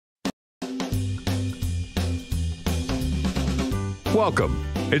Welcome.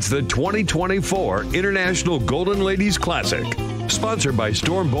 It's the 2024 International Golden Ladies Classic, sponsored by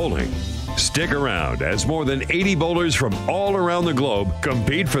Storm Bowling. Stick around as more than 80 bowlers from all around the globe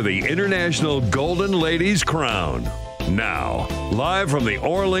compete for the International Golden Ladies crown. Now, live from the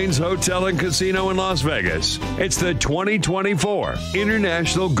Orleans Hotel and Casino in Las Vegas, it's the 2024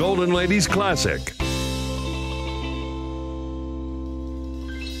 International Golden Ladies Classic.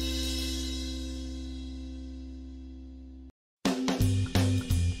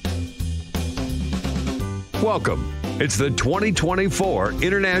 Welcome. It's the 2024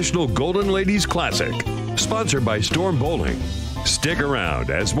 International Golden Ladies Classic, sponsored by Storm Bowling. Stick around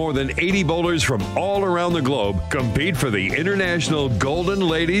as more than 80 bowlers from all around the globe compete for the International Golden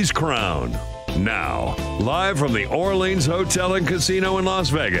Ladies crown. Now, live from the Orleans Hotel and Casino in Las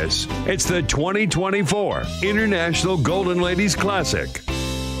Vegas, it's the 2024 International Golden Ladies Classic.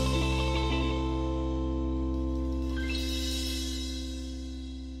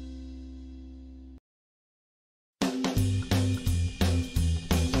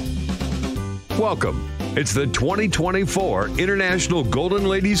 Welcome. It's the 2024 International Golden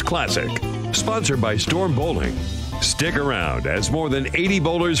Ladies Classic, sponsored by Storm Bowling. Stick around as more than 80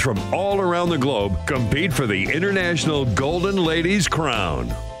 bowlers from all around the globe compete for the International Golden Ladies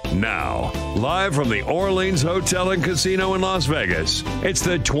crown. Now, live from the Orleans Hotel and Casino in Las Vegas, it's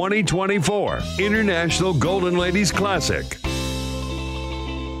the 2024 International Golden Ladies Classic.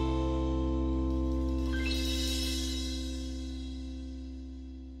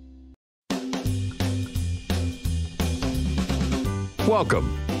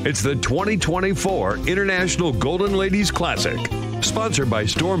 Welcome. It's the 2024 International Golden Ladies Classic, sponsored by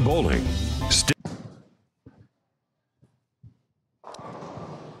Storm Bowling.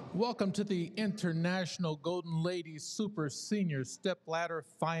 Welcome to the International Golden Ladies Super Senior Stepladder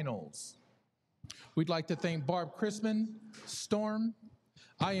Finals. We'd like to thank Barb Chrisman, Storm,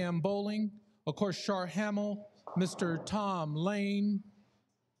 I Am Bowling, of course, Char Hamill, Mr. Tom Lane,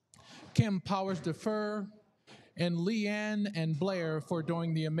 Kim Powers DeFur, and Leanne and Blair for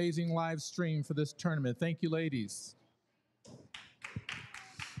doing the amazing live stream for this tournament. Thank you, ladies.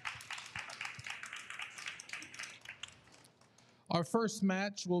 Our first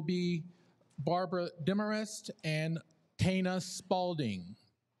match will be Barbara Demarest and Tana Spalding.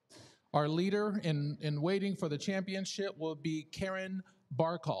 Our leader in waiting for the championship will be Karen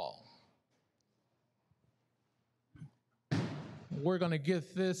Barkall. We're going to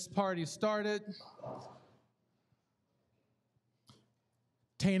get this party started.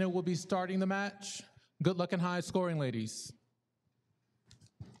 Tana will be starting the match. Good luck and high scoring, ladies.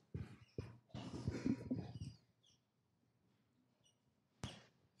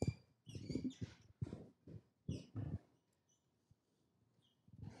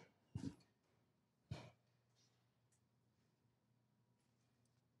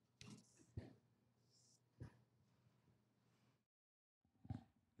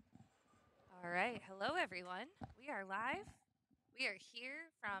 All right. Hello, everyone. We are live. We are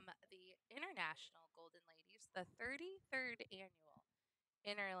here from the International Golden Ladies, the 33rd Annual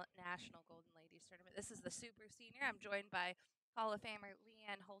International Golden Ladies Tournament. This is the Super Senior. I'm joined by Hall of Famer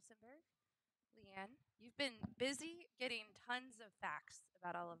Leanne Holsenberg. Leanne, you've been busy getting tons of facts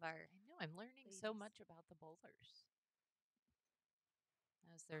about all of our I know, I'm learning ladies. so much about the bowlers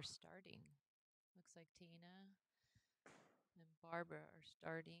as they're starting. Looks like Tina and Barbara are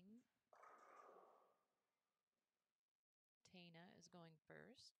starting. Tana is going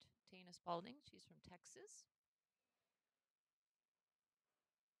first. Tana Spalding, she's from Texas.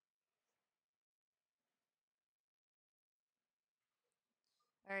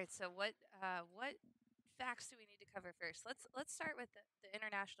 All right, so what facts do we need to cover first? Let's start with the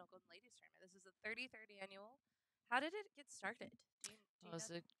International Golden Ladies Tournament. This is the 33rd annual. How did it get started? Do you Well, it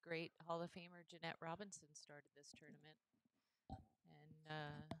was a great Hall of Famer, Jeanette Robinson, started this tournament.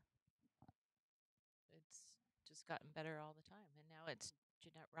 And it's just gotten better all the time. And now it's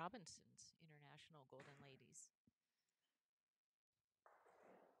Jeanette Robinson's International Golden Ladies.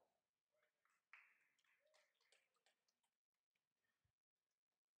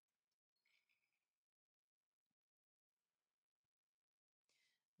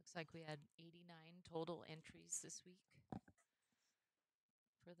 Looks like we had 89 total entries this week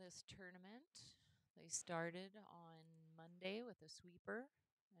for this tournament. They started on Monday with a sweeper,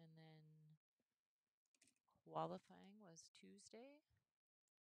 and then qualifying was Tuesday.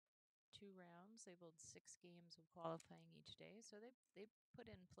 2 rounds. They bowled 6 games of qualifying each day, so they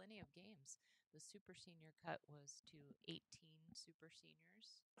put in plenty of games. The super senior cut was to 18 super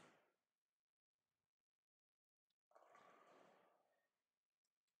seniors.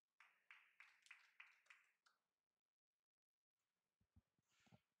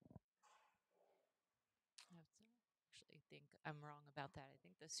 actually think I'm wrong about that. I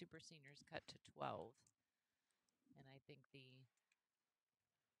think the super seniors cut to 12, and I think the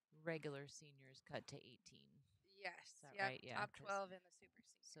regular seniors cut to 18. Yes. Is that Yep. right? Yeah. Top 12 in the super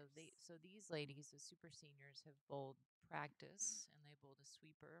So seniors. these ladies, the super seniors, have bowled practice, and they bowled a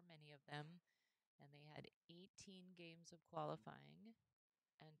sweeper, many of them, and they had 18 games of qualifying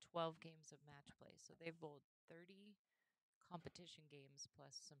and 12 games of match play. So they've bowled 30 competition games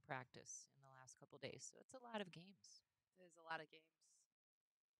plus some practice in the last couple days. So it's a lot of games. It is a lot of games.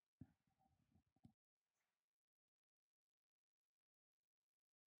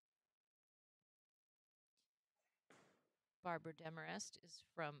 Barbara Demarest is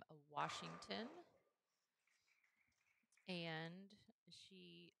from Washington, and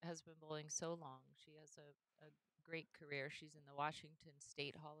she has been bowling so long. She has a great career. She's in the Washington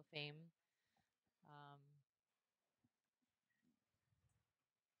State Hall of Fame.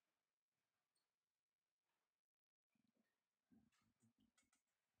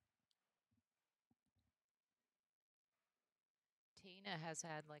 Tana has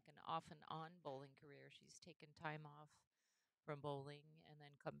had like an off and on bowling career. She's taken time off from bowling and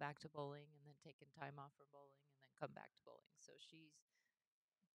then come back to bowling and then taken time off from bowling and then come back to bowling. So she's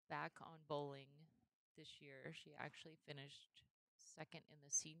back on bowling this year. She actually finished second in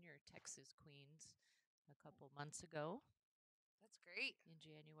the senior Texas Queens a couple months ago. That's great. In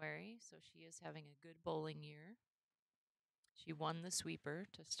January. So she is having a good bowling year. She won the sweeper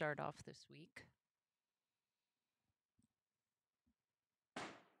to start off this week.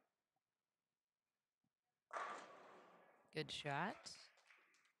 Good shot.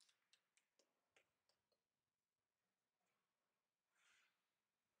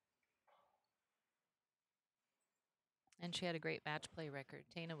 And she had a great match play record.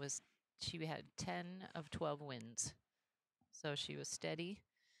 She had 10 of 12 wins. So she was steady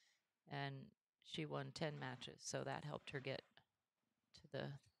and she won 10 matches. So that helped her get to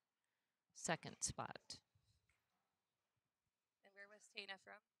the second spot. And where was Tana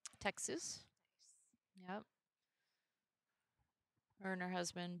from? Texas. Nice. Yep. Her and her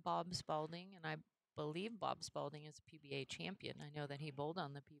husband, Bob Spalding, and I believe Bob Spalding is a PBA champion. I know that he bowled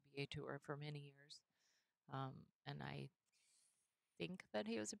on the PBA tour for many years. And I think that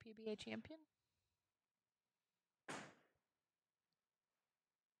he was a PBA champion.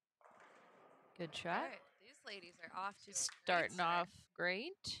 Good shot. All right. These ladies are off to a great Starting start. off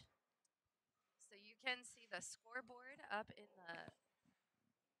great. So you can see the scoreboard up in the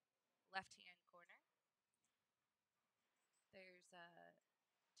left-hand corner. There's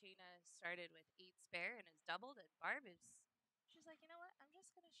Tina started with 8 spare and has doubled, and Barb she's like, you know what? I'm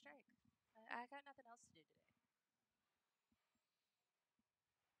just gonna strike. I got nothing else to do today.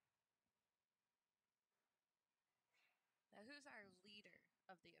 Now, who's our leader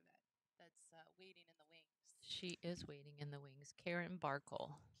of the event that's waiting in the wings? She is waiting in the wings. Karen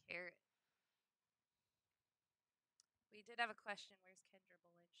Barkle. Karen. We did have a question. Where's Kendra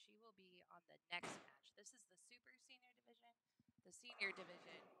Bolin? She will be on the next match. This is the super senior division. The senior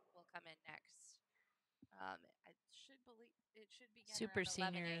division will come in next. I should believe it should begin Super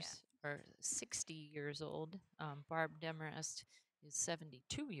around 11 seniors are 60 years old. Barb Demarest is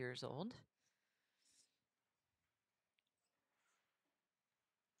 72 years old.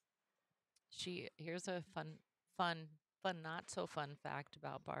 Here's a fun, not so fun fact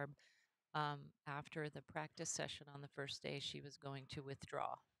about Barb. After the practice session on the first day, she was going to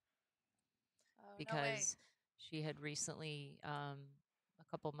withdraw because she had recently, a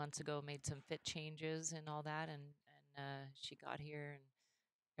couple months ago, made some fit changes and all that, and she got here and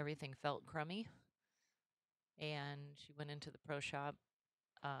everything felt crummy. And she went into the pro shop.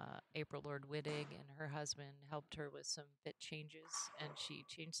 April Lord Wittig and her husband helped her with some fit changes, and she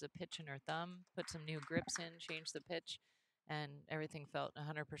changed the pitch in her thumb, put some new grips in, changed the pitch, and everything felt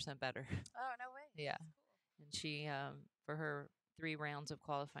 100% better. Oh, no way. Yeah. That's cool. And she, for her 3 rounds of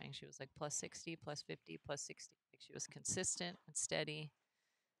qualifying, she was like plus 60, plus 50, plus 60. Like she was consistent and steady,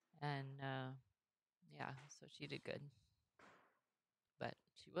 and yeah, so she did good. But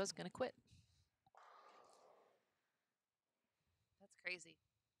she was going to quit. That's crazy.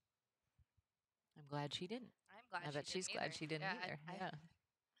 I'm glad she didn't. I'm glad I bet she's glad she didn't either. Yeah.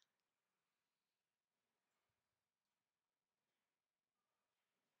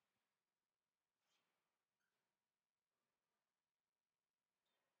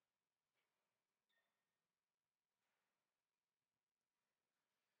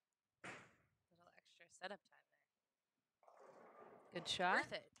 Little extra setup time there. Good shot.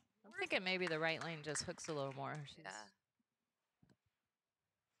 Worth it. I'm thinking maybe the right lane just hooks a little more. Yeah.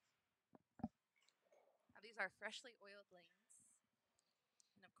 Now, these are freshly oiled lanes.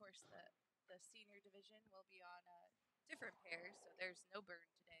 And of course, the senior division will be on different pairs, so there's no burn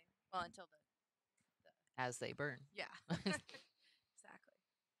today. Well, until the As they burn. yeah, exactly.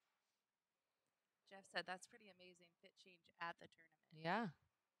 Jeff said that's pretty amazing fit change at the tournament. Yeah.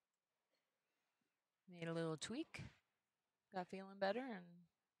 Made a little tweak. Got feeling better and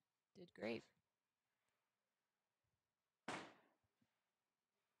did great.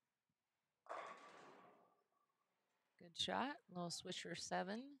 Good shot. Little swisher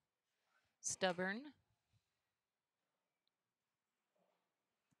 7. Stubborn.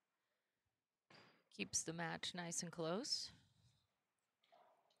 Keeps the match nice and close.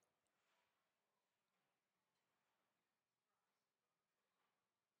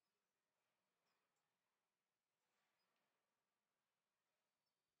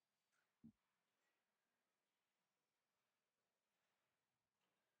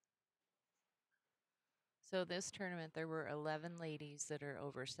 So this tournament, there were 11 ladies that are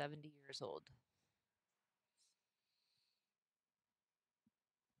over 70 years old.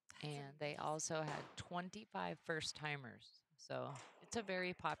 And they also had 25 first-timers. So it's a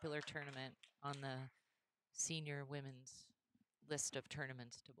very popular tournament on the senior women's list of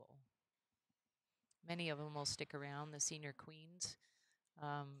tournaments to bowl. Many of them will stick around. The Senior Queens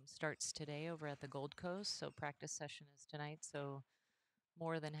starts today over at the Gold Coast. So practice session is tonight. So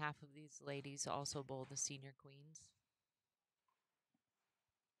more than half of these ladies also bowl the Senior Queens.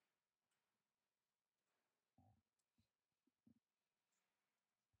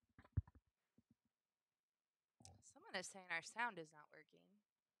 Someone is saying our sound is not working,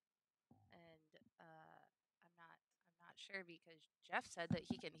 and I'm not sure because Jeff said that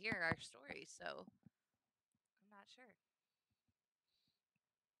he can hear our story, so I'm not sure.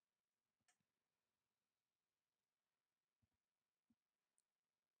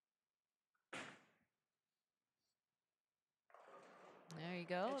 There you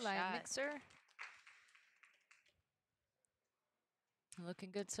go, Good light shot. mixer.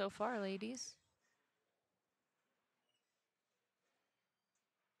 Looking good so far, ladies.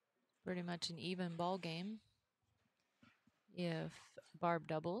 Pretty much an even ball game. If Barb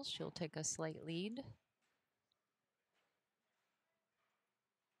doubles, she'll take a slight lead.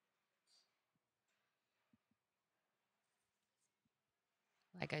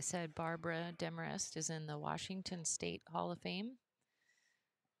 Like I said, Barbara Demarest is in the Washington State Hall of Fame.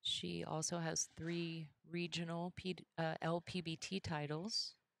 She also has 3 regional LPBT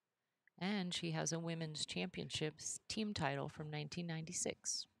titles, and she has a women's championships team title from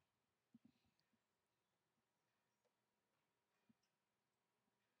 1996.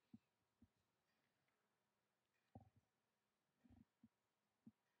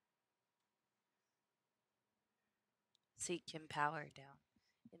 See Kim Power down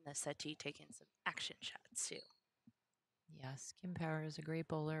in the settee taking some action shots too. Yes, Kim Power is a great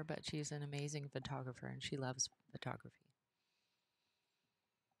bowler, but she's an amazing photographer, and she loves photography.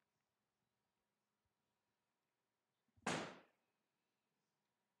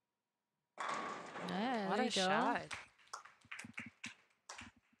 Yeah, What there a you go. shot.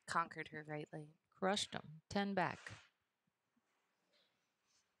 Conquered her right lane. Crushed them. 10 back.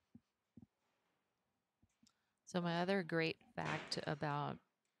 So my other great fact about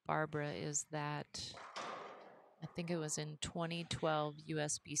Barbara is that I think it was in 2012,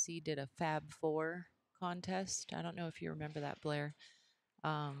 USBC did a Fab Four contest. I don't know if you remember that, Blair.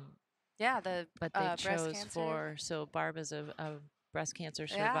 Yeah, the But they breast chose cancer. so Barb is a breast cancer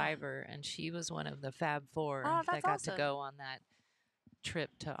Yeah. survivor, and she was one of the Fab Four Oh, that that's got to awesome. go on that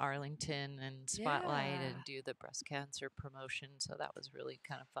trip to Arlington and spotlight Yeah. and do the breast cancer promotion. So that was really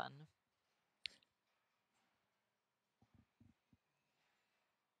kind of fun.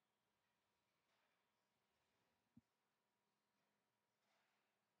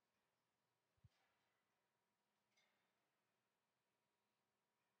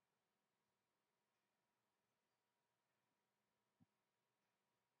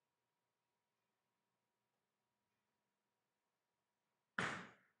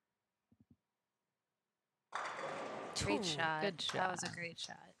 Great Ooh, shot. good shot. That was a great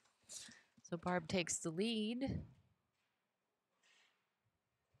shot. So Barb takes the lead.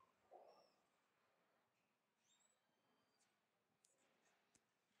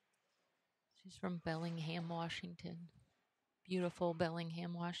 She's from Bellingham, Washington. Beautiful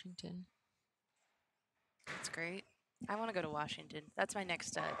Bellingham, Washington. That's great. I want to go to Washington. That's my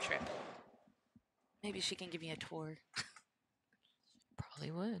next trip. Maybe she can give me a tour.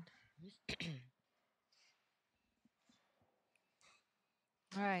 Probably would.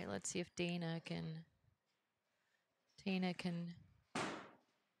 All right, let's see if Dana can. She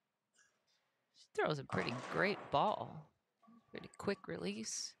throws a pretty great ball. Pretty quick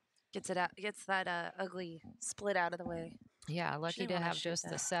release. Gets it out. Gets that ugly split out of the way. Yeah, lucky didn't to wanna have shoot just the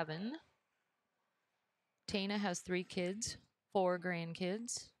that. 7. Tana has 3 kids, 4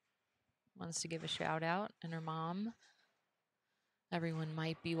 grandkids. Wants to give a shout out, and her mom. Everyone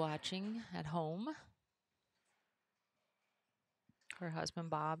might be watching at home. Her husband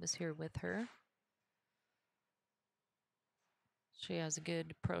Bob is here with her. She has a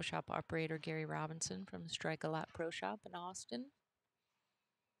good pro shop operator, Gary Robinson from Strike a Lot Pro Shop in Austin.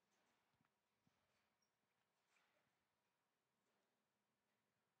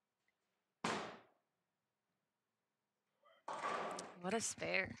 What a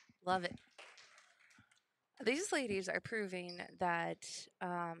spare. Love it. These ladies are proving that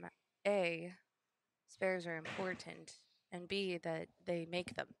A, spares are important, and B, that they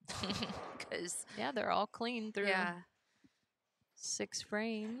make them. Because, Yeah, they're all clean through yeah, 6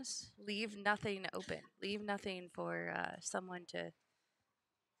 frames. leave nothing open. Leave nothing for someone to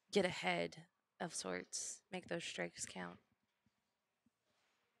get ahead of sorts. Make those strikes count.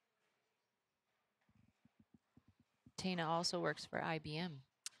 Tana also works for IBM,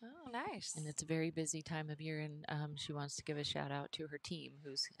 Oh, nice. and it's a very busy time of year. And she wants to give a shout out to her team,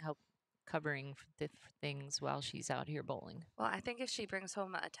 who's helped covering things while she's out here bowling. Well, I think if she brings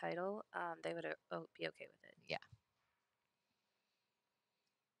home a title, they would be okay with it. Yeah.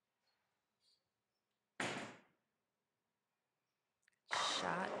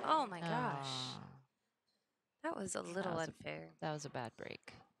 Shot. Oh my gosh. Ah, That was a little was unfair. that was a bad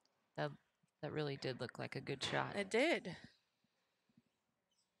break. That really did look like a good shot. It did.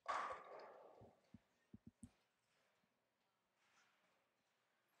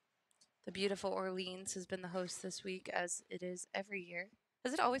 The beautiful Orleans has been the host this week, as it is every year.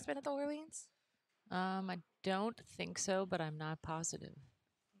 Has it always been at the Orleans? I don't think so, but I'm not positive.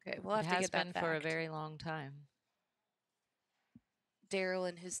 Okay, we'll have It to has get that been fact. for a very long time. Daryl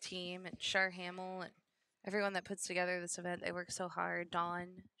and his team, and Char Hamill, and everyone that puts together this event, they work so hard.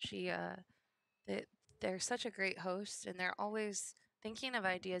 Dawn, they're such a great host, and they're always thinking of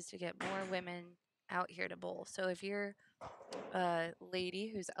ideas to get more women out here to bowl. So if you're a lady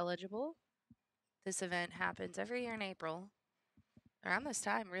who's eligible, this event happens every year in April, around this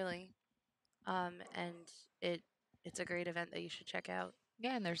time, really. And it's a great event that you should check out.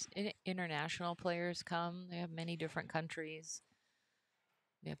 Yeah, and there's international players come. They have many different countries.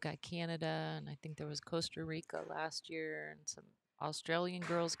 They've got Canada, and I think there was Costa Rica last year, and some Australian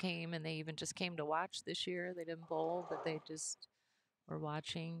girls came, and they even just came to watch this year. They didn't bowl, but they just were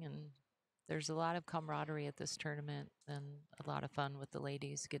watching, and there's a lot of camaraderie at this tournament and a lot of fun with the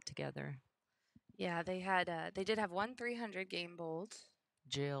ladies get together. Yeah, they did have one 300 game bowled.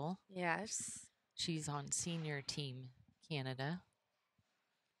 Jill, Yes. she's on senior team Canada.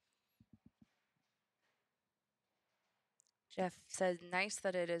 Jeff said, nice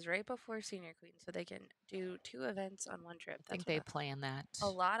that it is right before Senior Queen, so they can do 2 events on one trip. I think they plan that. A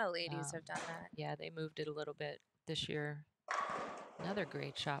lot of ladies have done that. Yeah, they moved it a little bit this year. Another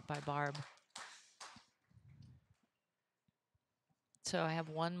great shot by Barb. So I have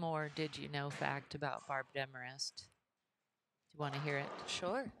one more did you know fact about Barb Demarest. Do you want to hear it?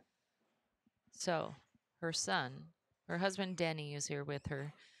 Sure. So her husband Denny is here with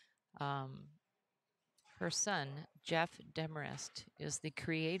her. Her son, Jeff Demarest, is the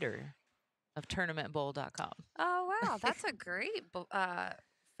creator of TournamentBowl.com. Oh, wow. That's a great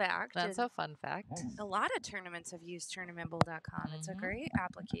fact. That's and a fun fact. a lot of tournaments have used TournamentBowl.com. It's a Mhm. great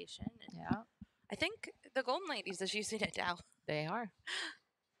application. And Yeah, I think the Golden Ladies is using it now. they are.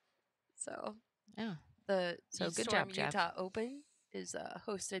 So Yeah. the So good Storm job, Jeff. Utah Open is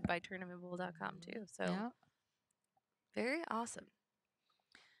hosted by TournamentBowl.com too. So Yeah. very awesome.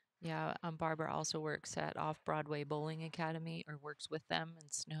 Yeah, Barbara also works at Off Broadway Bowling Academy, or works with them in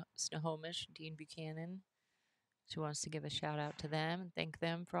Snohomish, Dean Buchanan. She wants to give a shout out to them and thank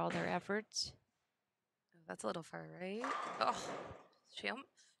them for all their efforts. Oh, that's a little far right. Oh, she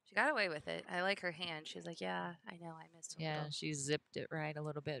got away with it. I like her hand. She's like, yeah, I know I missed a Yeah, little. she zipped it right a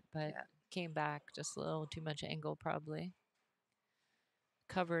little bit, but Yeah. came back just a little too much angle probably.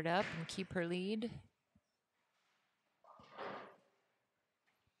 Cover it up and keep her lead.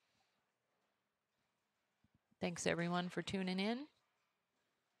 Thanks everyone for tuning in.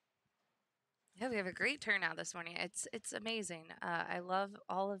 Yeah, we have a great turnout this morning. It's amazing. I love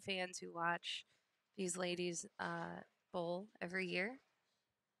all the fans who watch these ladies bowl every year,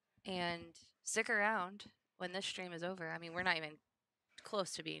 and stick around when this stream is over. I mean, we're not even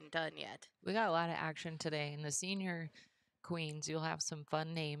close to being done yet. We got a lot of action today. In the senior queens, you'll have some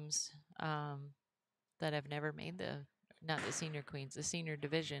fun names that have never made not the senior queens, the senior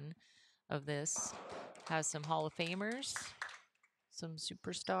division of this has some Hall of Famers, some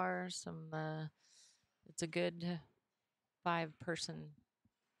superstars, it's a good 5-person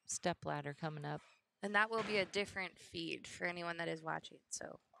step ladder coming up. And that will be a different feed for anyone that is watching.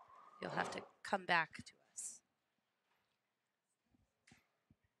 So you'll have to come back to us.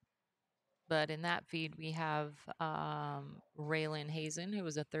 But in that feed, we have Raylan Hazen, who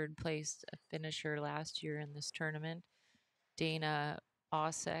was a 3rd place finisher last year in this tournament. Dana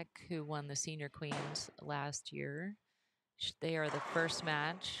Osek, who won the Senior Queens last year. They are the first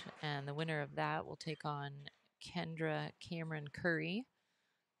match, and the winner of that will take on Kendra Cameron Curry,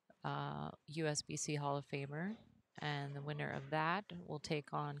 USBC Hall of Famer. And the winner of that will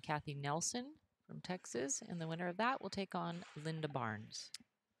take on Kathy Nelson from Texas. And the winner of that will take on Linda Barnes.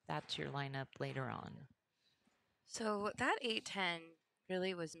 That's your lineup later on. So that 8-10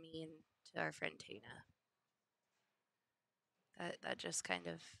 really was mean to our friend Tana. That just kind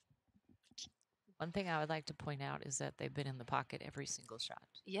of... One thing I would like to point out is that they've been in the pocket every single shot.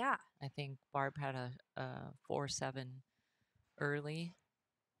 Yeah. I think Barb had a 4-7 early,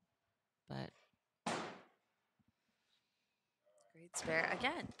 but... Great spare.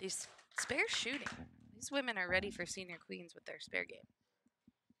 Again, these spare shooting. These women are ready for Senior Queens with their spare game.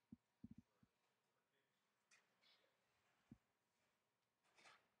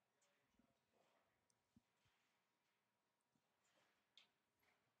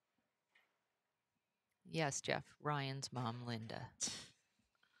 Yes, Jeff, Ryan's mom, Linda.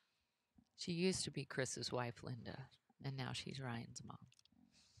 She used to be Chris's wife, Linda, and now she's Ryan's mom.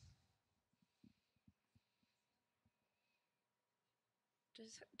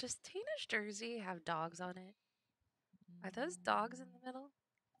 Does Tina's jersey have dogs on it? Are those dogs in the middle?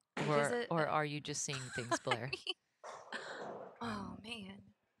 Or are you just seeing things, Blair? Oh, man.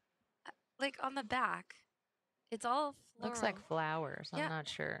 Like on the back, it's all floral. Looks like flowers. Yeah. I'm not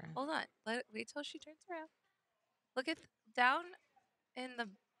sure. Hold on. Wait till she turns around. Look at down in the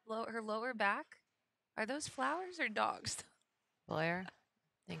her lower back. Are those flowers or dogs? Blair, I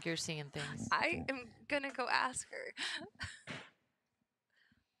think you're seeing things. I am going to go ask her.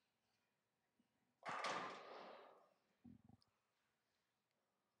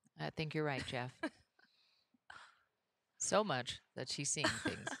 I think you're right, Jeff. So much that she's seeing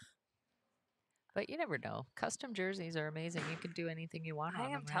things. But you never know. Custom jerseys are amazing. You can do anything you want on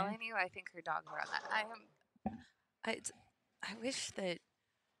them, I am telling you, I think her dogs are on that. I wish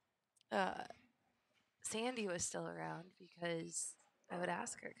that Sandy was still around because I would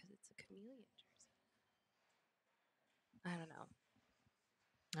ask her because it's a chameleon jersey. I don't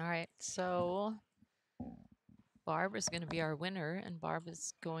know. All right. So Barb is going to be our winner, and Barb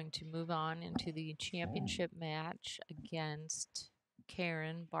is going to move on into the championship match against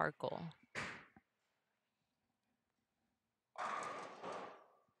Karen Barkle.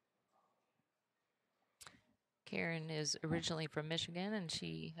 Karen is originally from Michigan, and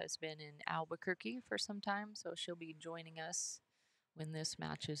she has been in Albuquerque for some time, so she'll be joining us when this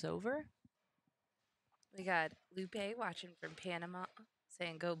match is over. We got Lupe watching from Panama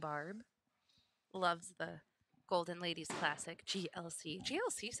saying, "Go Barb." Loves the Golden Ladies Classic, GLC.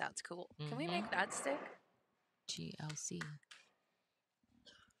 GLC sounds cool. Can we make that stick? GLC.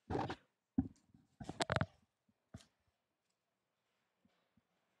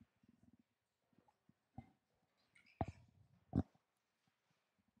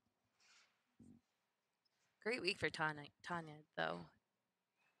 Great week for Tanya though.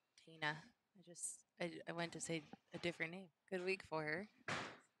 Tina. I went to say a different name. Good week for her.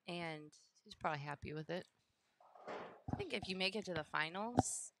 And She's probably happy with it. I think if you make it to the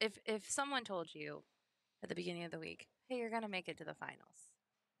finals, if someone told you at the beginning of the week, hey, you're going to make it to the finals,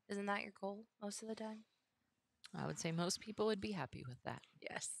 isn't that your goal most of the time? I would say most people would be happy with that.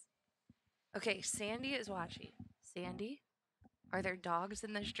 Yes. Okay, Sandy is watching. Sandy, are there dogs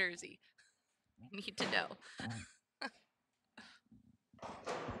in this jersey? I need to know.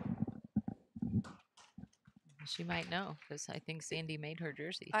 She might know because I think Sandy made her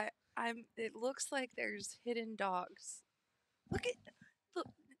jersey. It looks like there's hidden dogs. Look,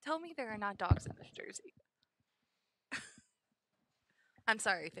 tell me there are not dogs in this jersey. I'm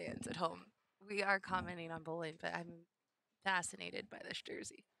sorry, fans at home. We are commenting on bowling, but I'm fascinated by this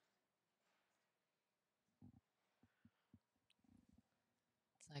jersey.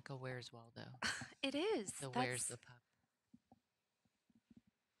 It's like a Where's Waldo. It is. Where's the pup?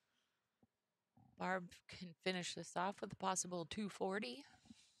 Barb can finish this off with a possible 240.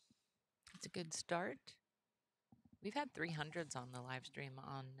 It's a good start. We've had 300s on the live stream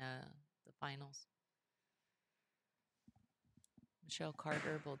on the finals. Michelle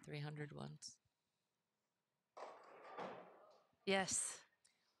Carter bowled 300 once. Yes.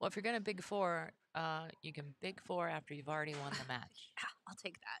 Well, if you're going to big four, you can big four after you've already won the match. Yeah, I'll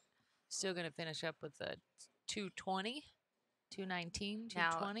take that. Still going to finish up with a 220, 219, Now,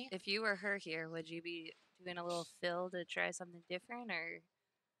 220. if you were her here, would you be doing a little fill to try something different, or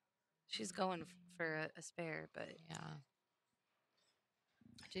she's going for a spare? But Yeah.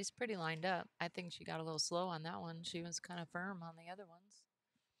 She's pretty lined up. I think she got a little slow on that one. She was kind of firm on the other ones.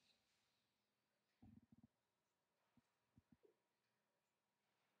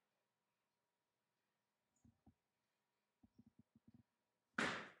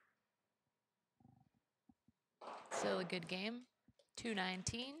 Still a good game.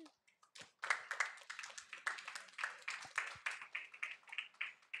 219.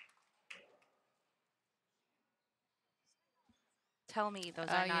 tell me those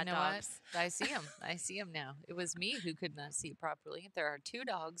are not you know dogs. what? I see them. I see them now. It was me who could not see properly. There are 2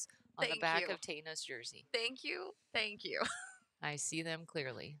 dogs on the Thank back you. of Tana's jersey. Thank you. Thank you. I see them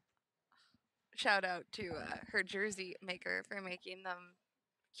clearly. Shout out to her jersey maker for making them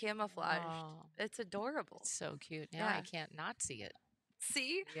camouflaged. Oh, It's adorable. it's so cute. Now I Yeah. can't not see it.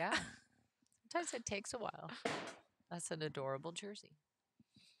 See? Yeah. Sometimes it takes a while. That's an adorable jersey.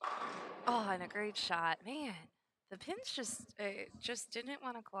 Oh, and a great shot. Man, the pins just didn't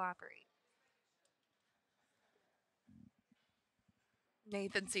want to cooperate.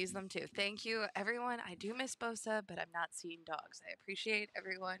 Nathan sees them too. Thank you, everyone. I do miss Bosa, but I'm not seeing dogs. I appreciate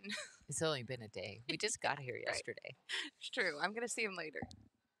everyone. It's only been a day. We just got here Right. yesterday. It's true. I'm going to see him later.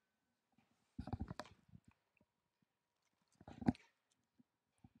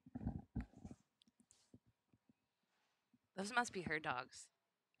 Those must be her dogs.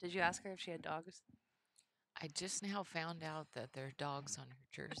 Did you ask her if she had dogs? I just now found out that there are dogs on her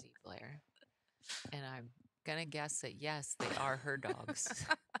jersey, Blair. And I'm going to guess that, yes, they are her dogs.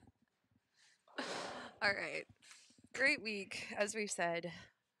 All right. Great week, as we said,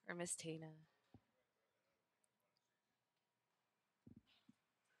 for Miss Tana.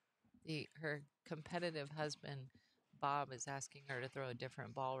 Her competitive husband, Bob, is asking her to throw a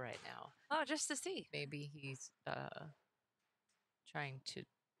different ball right now. Oh, just to see. Maybe he's trying to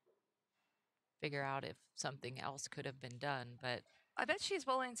figure out if something else could have been done, but I bet she's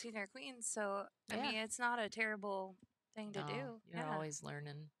bowling senior queens, so I Yeah. mean, it's not a terrible thing to no, do. you're Yeah. always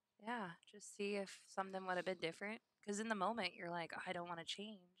learning. Yeah, just see if something would have been different. Because in the moment, you're like, I don't want to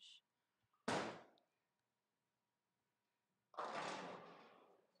change.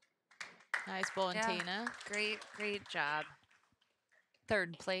 Nice bowling, Yeah. Tina. Great job.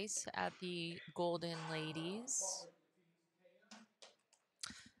 3rd place at the Golden Ladies.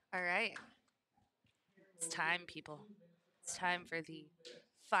 All right. It's time, people. It's time for the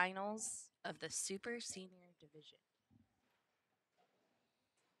finals of the Super Senior Division.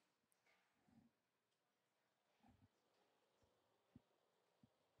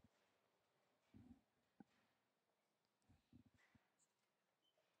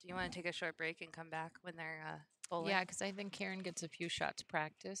 Do you want to take a short break and come back when they're bowling? Yeah, because I think Karen gets a few shots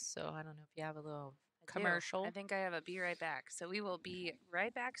practice, so I don't know if you have a little I do. commercial. I think I have a be right back. So we will be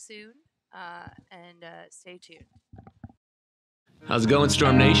right back soon, and stay tuned. How's it going,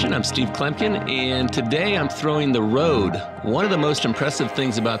 Storm Nation? I'm Steve Klemkin, and today I'm throwing the road. One of the most impressive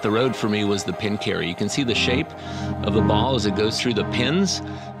things about the road for me was the pin carry. You can see the shape of the ball as it goes through the pins.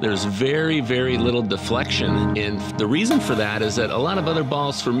 There's very, very little deflection, and the reason for that is that a lot of other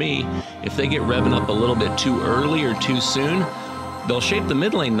balls for me, if they get revving up a little bit too early or too soon, they'll shape the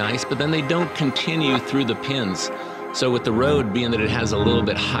mid lane nice, but then they don't continue through the pins. So with the road, being that it has a little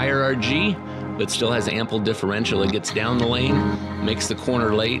bit higher RG, but still has ample differential, it gets down the lane, makes the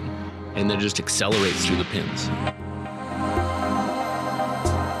corner late, and then just accelerates through the pins.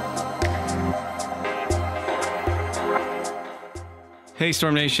 Hey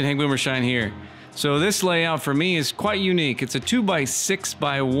Storm Nation, Hank Boomershine here. So this layout for me is quite unique. It's a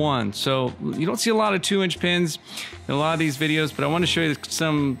 2x6x1. So you don't see a lot of 2-inch pins in a lot of these videos, but I want to show you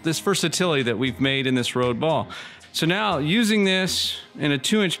this versatility that we've made in this road ball. So now using this in a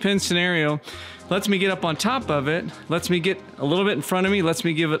 2-inch pin scenario lets me get up on top of it, lets me get a little bit in front of me, lets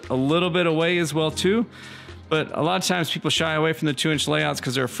me give it a little bit away as well too. But a lot of times people shy away from the 2-inch layouts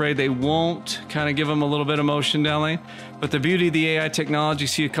because they're afraid they won't kind of give them a little bit of motion down lane. But the beauty of the AI technology,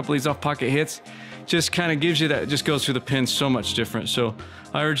 see a couple of these off-pocket hits, just kind of gives you that, it just goes through the pins so much different. So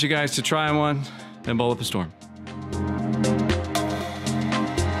I urge you guys to try one and bowl up a storm.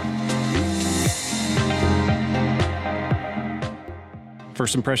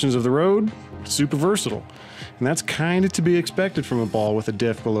 First impressions of the road, super versatile. And that's kind of to be expected from a ball with a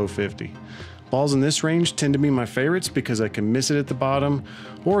diff below 50. Balls in this range tend to be my favorites because I can miss it at the bottom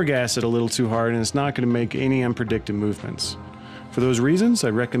or gas it a little too hard and it's not going to make any unpredicted movements. For those reasons,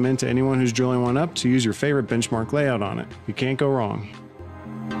 I'd recommend to anyone who's drilling one up to use your favorite benchmark layout on it. You can't go wrong.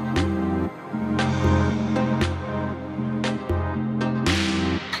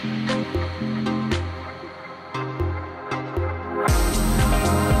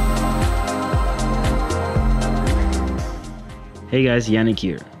 Hey guys, Yannick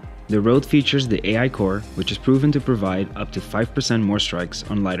here. The Rode features the AI Core, which is proven to provide up to 5% more strikes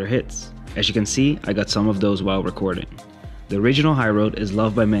on lighter hits. As you can see, I got some of those while recording. The original High Rode is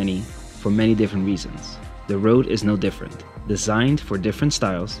loved by many for many different reasons. The Rode is no different. Designed for different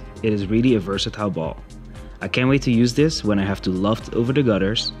styles, it is really a versatile ball. I can't wait to use this when I have to loft over the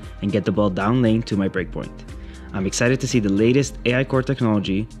gutters and get the ball down lane to my breakpoint. I'm excited to see the latest AI Core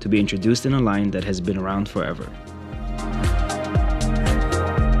technology to be introduced in a line that has been around forever.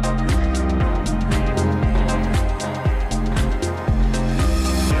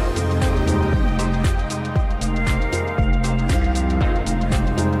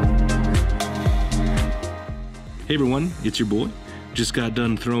 Hey everyone, it's your boy. Just got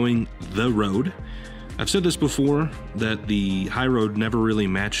done throwing the Rode. I've said this before, that the High Rode never really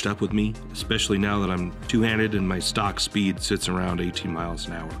matched up with me, especially now that I'm two-handed and my stock speed sits around 18 miles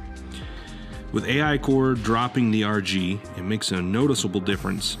an hour. With AI Core dropping the RG, it makes a noticeable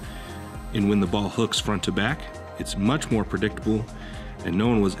difference in when the ball hooks front to back. It's much more predictable, and no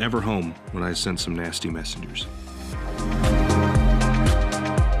one was ever home when I sent some nasty messengers.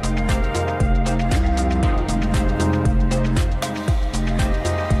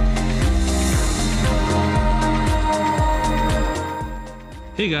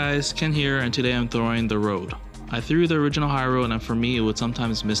 Hey guys, Ken here, and today I'm throwing the Rode. I threw the original High Rode, and for me it would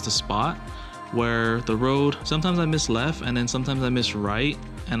sometimes miss the spot, where the Rode, sometimes I miss left and then sometimes I miss right,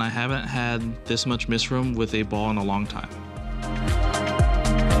 and I haven't had this much miss room with a ball in a long time.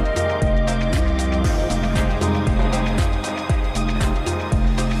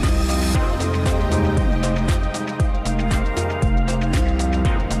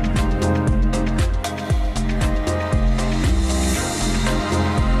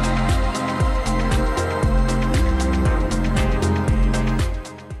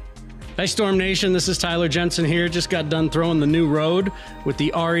 Hey Storm Nation, this is Tyler Jensen here. Just got done throwing the new Rode with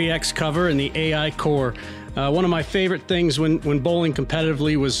the REX cover and the AI Core. One of my favorite things when bowling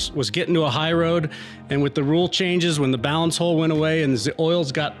competitively was getting to a High Rode, and with the rule changes, when the balance hole went away and the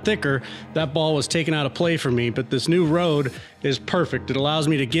oils got thicker, that ball was taken out of play for me. But this new Rode is perfect. It allows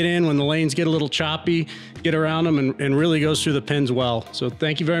me to get in when the lanes get a little choppy, get around them, and really goes through the pins well. So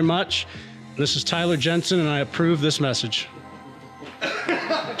thank you very much. This is Tyler Jensen, and I approve this message.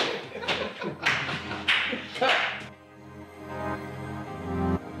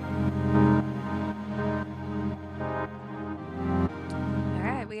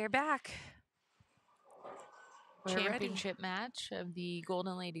 We are back. We're Championship match of the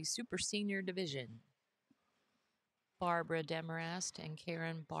Golden Ladies Super Senior Division. Barbara Demarest and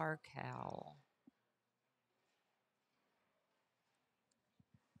Karen Barkow.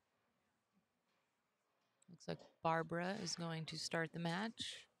 Looks like Barbara is going to start the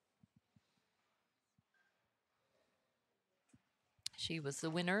match. She was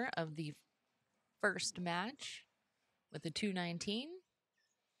the winner of the first match with a 219.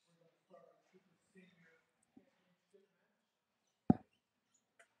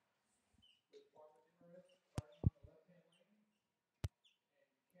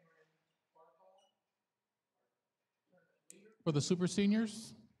 For the Super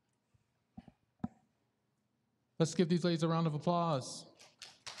Seniors, let's give these ladies a round of applause.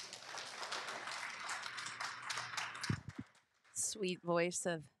 Sweet voice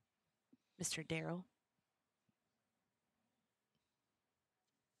of Mr. Darrell.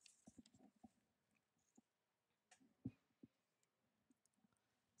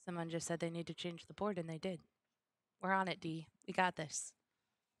 Someone just said they need to change the board, and they did. We're on it, D. We got this.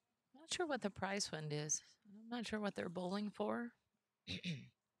 I'm not sure what the prize fund is. I'm not sure what they're bowling for.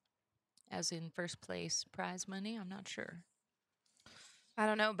 As in first place prize money, I'm not sure. I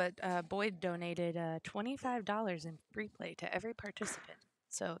don't know, but Boyd donated $25 in free play to every participant.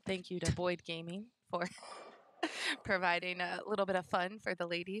 So thank you to Boyd Gaming for providing a little bit of fun for the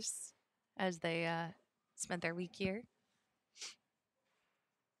ladies as they spent their week here.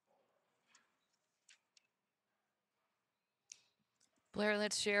 Blair,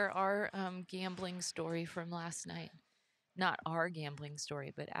 let's share our gambling story from last night. Not our gambling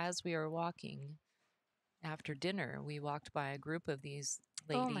story, but as we were walking after dinner, we walked by a group of these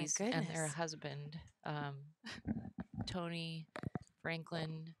ladies and their husband, Tony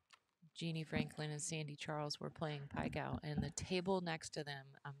Franklin, Jeannie Franklin, and Sandy Charles were playing Pike Out. And the table next to them,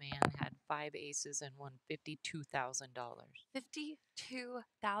 a man had 5 aces and won $52,000.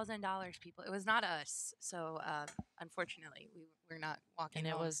 $52,000, people. It was not us. So, unfortunately, we're not walking And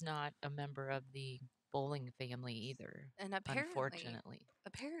it home. was not a member of the bowling family either, And unfortunately.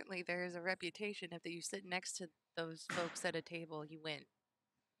 apparently there is a reputation if you sit next to those folks at a table, you win.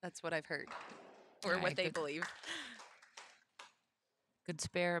 That's what I've heard, or Alright, what they good. believe. Good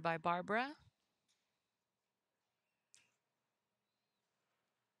spare by Barbara.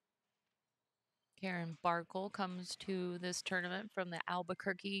 Karen Barkle comes to this tournament from the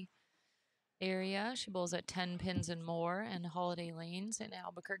Albuquerque area. She bowls at 10 Pins and More and Holiday Lanes in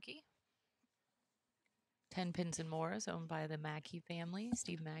Albuquerque. 10 Pins and More is owned by the Mackey family,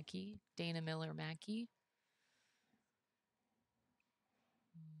 Steve Mackey, Dana Miller Mackey,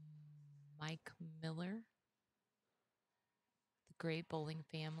 Mike Miller, the Great Bowling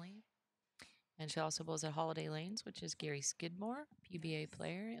family. And she also bowls at Holiday Lanes, which is Gary Skidmore, PBA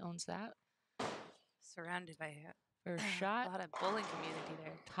player, owns that. Surrounded by First a shot. lot of bowling community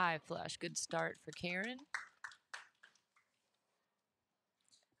there. High flush. Good start for Karen. I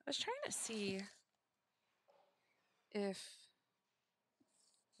was trying to see if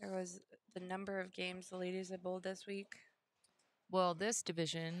there was the number of games the ladies have bowled this week. Well, this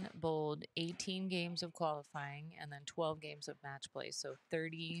division bowled 18 games of qualifying and then 12 games of match play. So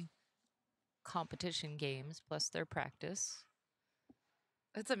 30 competition games plus their practice.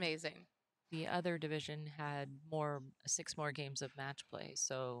 It's amazing. The other division had 6 more games of match play.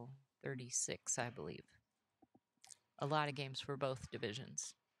 So 36, I believe. A lot of games for both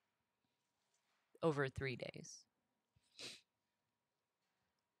divisions over 3 days.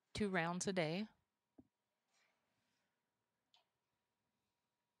 2 rounds a day.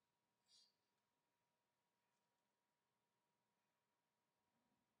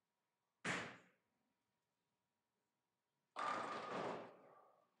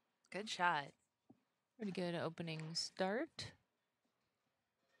 Good shot. Pretty good opening start.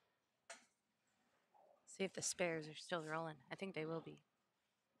 See if the spares are still rolling. I think they will be.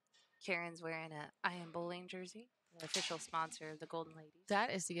 Karen's wearing a I Am Bowling jersey, the official sponsor of the Golden Ladies.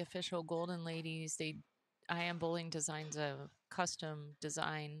 That is the official Golden Ladies. I Am Bowling designs a custom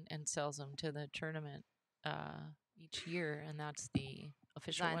design and sells them to the tournament each year, and that's the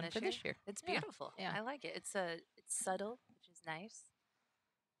official Design one for this year. It's Yeah, beautiful. yeah. I like it. It's subtle, which is nice.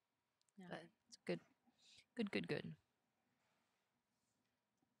 Yeah, But it's good. Good.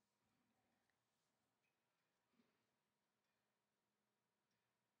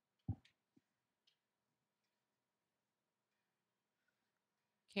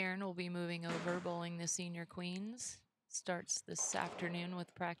 Karen will be moving over bowling the Senior Queens. Starts this afternoon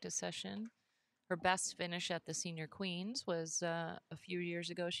with practice session. Her best finish at the Senior Queens was a few years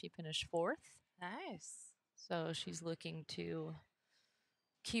ago. She finished 4th. nice. So she's looking to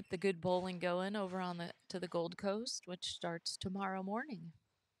keep the good bowling going over to the Gold Coast, which starts tomorrow morning.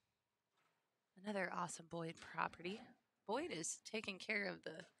 Another awesome Boyd property. Boyd is taking care of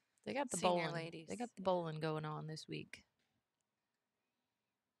the They got the senior bowling. ladies. They got the bowling going on this week.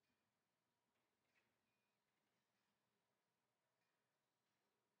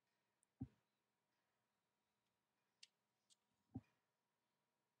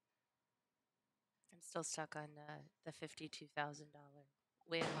 I'm still stuck on the $52,000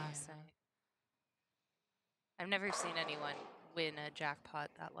 win last Yeah. night. I've never seen anyone win a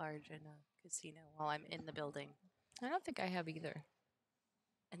jackpot that large in a casino while I'm in the building. I don't think I have either.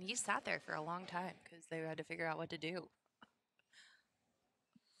 And he sat there for a long time because they had to figure out what to do.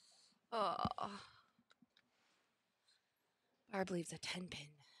 Oh. Barb leaves a 10 pin.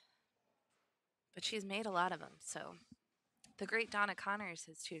 But she's made a lot of them, so. The great Donna Connors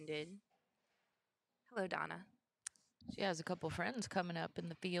has tuned in. Hello, Donna. She has a couple friends coming up in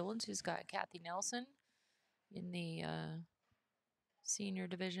the field. She's got Kathy Nelson in the senior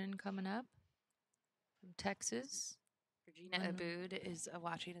division coming up from Texas. Regina Abood is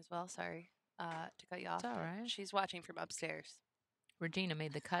watching as well. Sorry to cut you off. It's all but right. She's watching from upstairs. Regina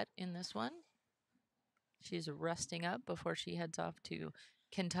made the cut in this one. She's resting up before she heads off to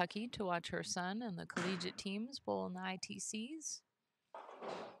Kentucky to watch her son and the collegiate teams bowl in the ITCs.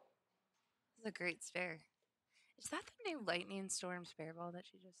 This is a great spare. Is that the new Lightning Storm spare ball that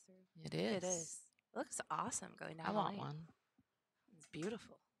she just threw? It is. It is. It looks awesome going down I the want lane. one. It's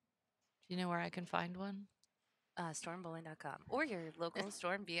beautiful. Do you know where I can find one? Stormbowling.com or your local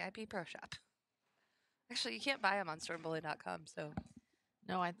Storm VIP Pro Shop. Actually, you can't buy them on stormbowling.com, so.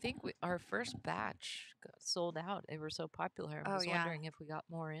 No, I think our first batch got sold out. They were so popular. I was wondering if we got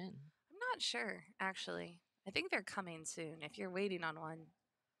more in. I'm not sure, actually. I think they're coming soon. If you're waiting on one,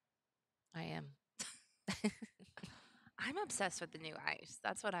 I am. I'm obsessed with the new ice.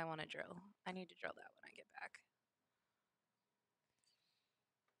 That's what I want to drill. I need to drill that when I get back.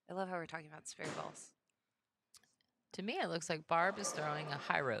 I love how we're talking about spare balls. To me, it looks like Barb is throwing a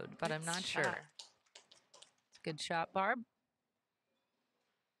high road, but I'm Good not shot. sure. It's a good shot, Barb.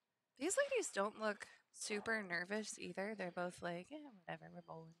 These ladies don't look super nervous either. They're both like, yeah, whatever, we're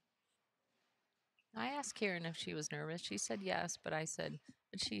bowling. I asked Karen if she was nervous. She said yes, but I said,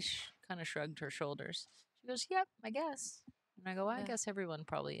 but she kind of shrugged her shoulders. She goes, yep, I guess. And I go, well, I Yeah. guess everyone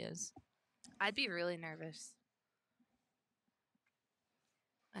probably is. I'd be really nervous.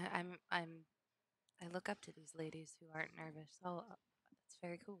 I look up to these ladies who aren't nervous. Oh, that's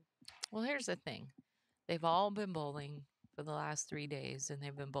very cool. Well, here's the thing. They've all been bowling for the last 3 days, and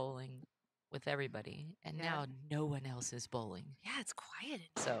they've been bowling with everybody. And Yeah. now no one else is bowling. Yeah, it's quiet.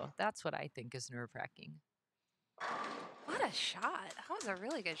 So that's what I think is nerve-wracking. What a shot. That was a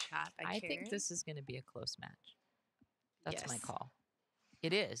really good shot by I Karen. think this is going to be a close match. That's my Yes. call.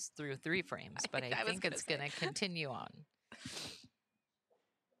 It is through 3 frames, but I I was think gonna it's say. going to continue on.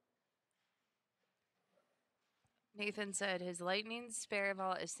 Nathan said his lightning spare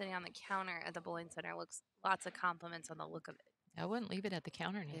ball is sitting on the counter at the bowling center. Looks lots of compliments on the look of it. I wouldn't leave it at the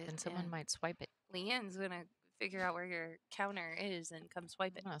counter, Nathan. Someone yeah. might swipe it. Leanne's gonna figure out where your counter is and come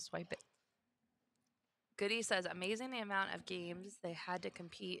swipe it. I'm going to swipe it. Goody says amazing the amount of games they had to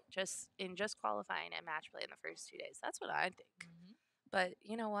compete just qualifying and match play in the first 2 days. That's what I think. But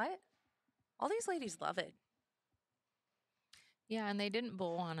you know what? All these ladies love it. Yeah, and they didn't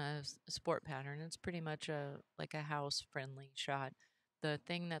bowl on a sport pattern. It's pretty much like a house-friendly shot. The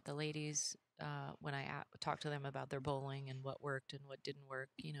thing that the ladies, when I talked to them about their bowling and what worked and what didn't work,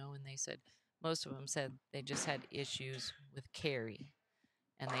 and they said, most of them said they just had issues with carry.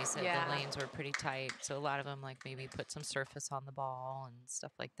 And they said Yeah. the lanes were pretty tight. So a lot of them like maybe put some surface on the ball and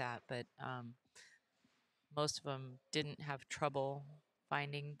stuff like that. But most of them didn't have trouble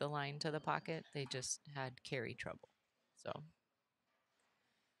finding the line to the pocket. They just had carry trouble. So,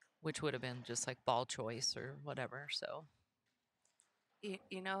 which would have been just like ball choice or whatever. So,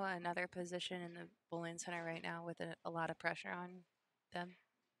 You know, another position in the bowling center right now with a lot of pressure on them.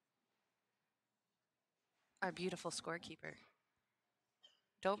 Our beautiful scorekeeper.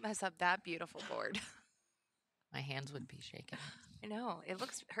 Don't mess up that beautiful board. my hands would be shaking. I know. It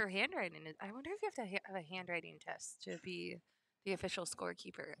looks, her handwriting is, I wonder if you have to have a handwriting test to be the official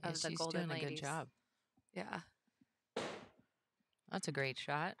scorekeeper Yeah, of the she's Golden doing Ladies. a good job. Yeah. That's a great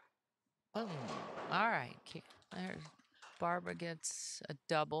shot. Boom. All right. There. Barbara gets a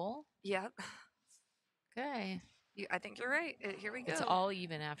double. Yep. Okay. I think you're right. Here we go. It's all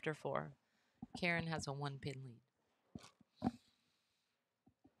even after 4. Karen has a 1-pin lead.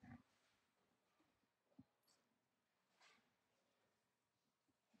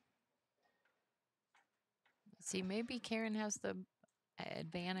 See, maybe Karen has the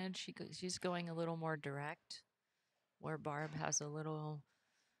advantage. She's going a little more direct, where Barb has a little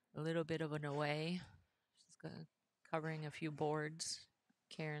bit of an away. She's covering a few boards.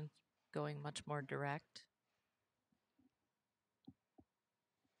 Karen's going much more direct.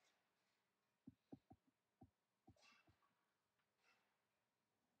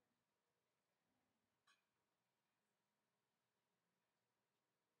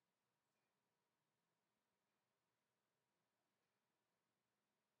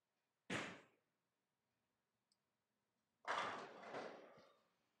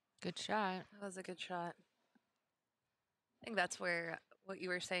 Good shot. That was a good shot. I think that's where what you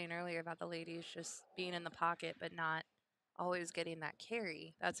were saying earlier about the ladies just being in the pocket but not always getting that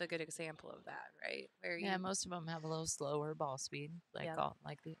carry. That's a good example of that, right? Where Yeah, most of them have a little slower ball speed, like Yeah.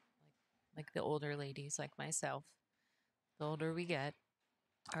 like the older ladies, like myself. The older we get,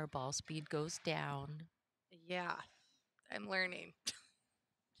 our ball speed goes down. Yeah, I'm learning.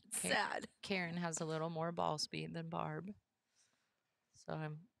 It's Ka- sad. Karen has a little more ball speed than Barb, so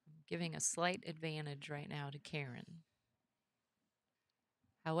I'm giving a slight advantage right now to Karen.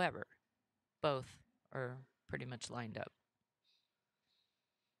 However, both are pretty much lined up.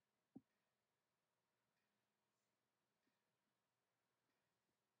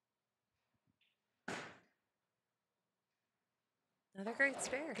 Another great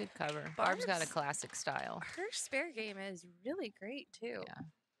spare. Good cover. Barb's got a Barb's- classic style. Her spare game is really great too. Yeah.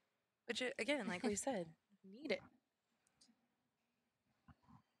 Which again, like we said, need it.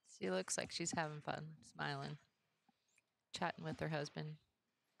 She looks like she's having fun, smiling, chatting with her husband.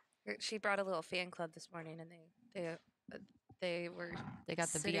 She brought a little fan club this morning, and they were They got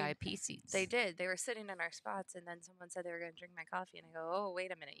the sitting- VIP seats. They did. They were sitting in our spots, and then someone said they were going to drink my coffee, and I go, "Oh,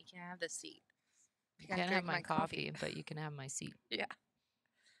 wait a minute, you can't have this seat. You gotta can't have drink my coffee, but you can have my seat. Yeah.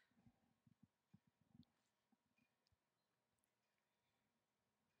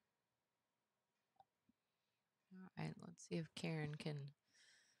 right, let's see if Karen can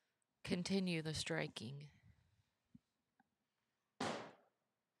continue the striking.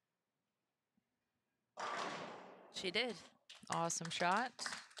 She did. Awesome shot.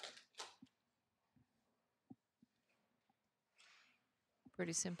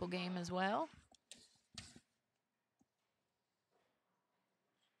 Pretty simple game as well.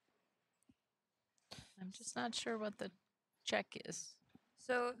 I'm just not sure what the check is.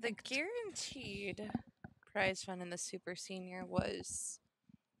 So the guaranteed prize fund in the Super Senior was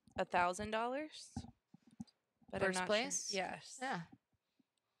 $1,000. But I'm First not place? Sure. Yes. Yeah.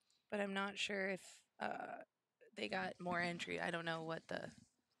 But I'm not sure if they got more entry. I don't know what the.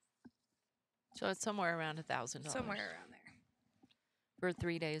 So it's somewhere around $1,000. Somewhere around there. For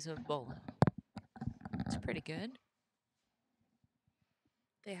 3 days of bowling. It's pretty good.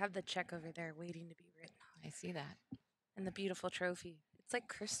 They have the check over there waiting to be written. I see that. And the beautiful trophy. It's like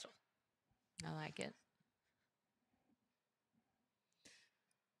crystal. I like it.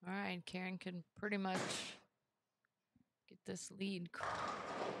 All right, Karen can pretty much get this lead.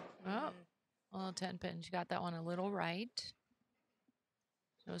 Oh, a little 10 pin. She got that one a little right.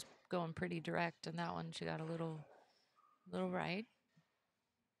 It was going pretty direct, and that one she got a little right.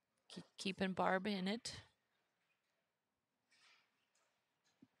 Keeping Barb in it.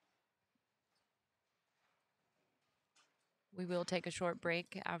 We will take a short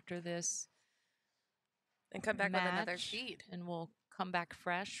break after this. And come back with another feed. And we'll come back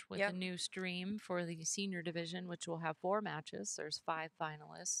fresh with a new stream for the senior division, which will have 4 matches. There's 5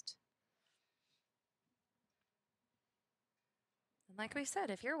 finalists. And like we said,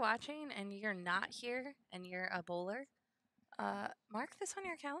 if you're watching and you're not here and you're a bowler, mark this on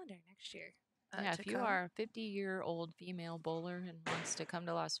your calendar next year. Yeah, if you are a 50-year-old female bowler and wants to come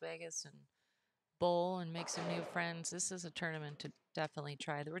to Las Vegas and bowl and make some new friends, this is a tournament to definitely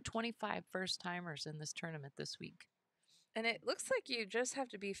try. There were 25 first-timers in this tournament this week. And it looks like you just have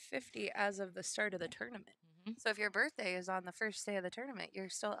to be 50 as of the start of the tournament. Mm-hmm. So if your birthday is on the first day of the tournament, you're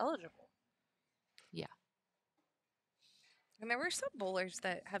still eligible. Yeah. And there were some bowlers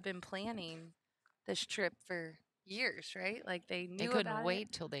that have been planning this trip for years, right? Like they knew They couldn't about wait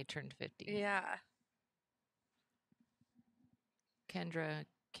it. till they turned 50. Yeah. Kendra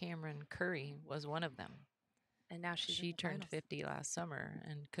Cameron Curry was one of them. And now she turned 50 last summer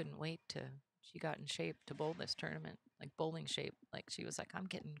and couldn't wait to. She got in shape to bowl this tournament, like bowling shape. Like she was like, I'm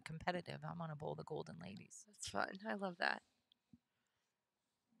getting competitive. I'm gonna bowl the Golden Ladies. That's fun. I love that.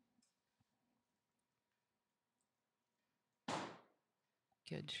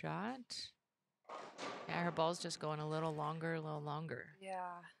 Good shot. Yeah, her ball's just going a little longer, a little longer.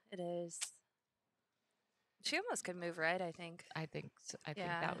 Yeah, it is. She almost could move right, I think. I think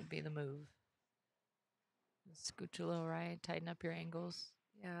that would be the move. Scooch a little right, tighten up your angles.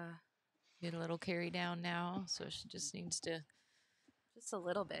 Yeah. Get a little carry down now, so she just needs to just a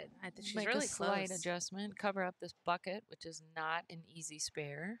little bit. I think she's make really a slight close. adjustment, cover up this bucket, which is not an easy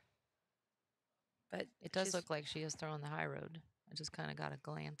spare. But it does look like she is throwing the high road. I just kind of got a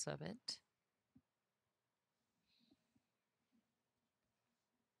glance of it.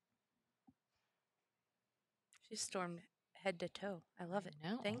 She stormed head to toe. I love it.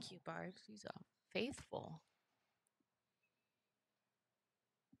 No. Thank you, Barb. She's faithful.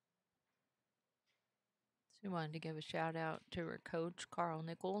 So we wanted to give a shout out to her coach, Carl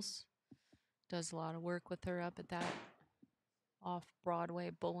Nichols. Does a lot of work with her up at that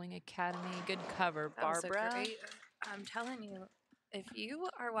Off-Broadway Bowling Academy. Good cover, Barbara. I'm telling you, if you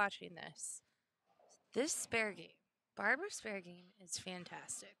are watching this spare game, Barbara's spare game is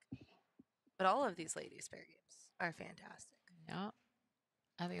fantastic. But all of these ladies' spare games are fantastic. Yeah.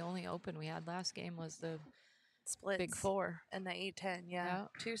 And the only open we had last game was the splits. Big Four. And the 8-10, yeah.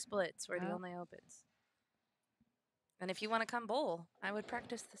 2 splits were the only opens. And if you want to come bowl, I would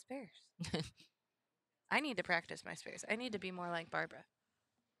practice the spares. I need to practice my spares. I need to be more like Barbara.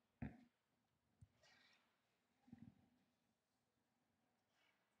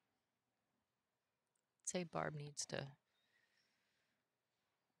 Say Barb needs to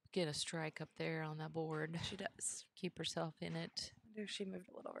get a strike up there on that board. She does. Keep herself in it. I wonder if she moved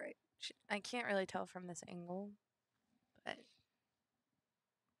a little right. I can't really tell from this angle, but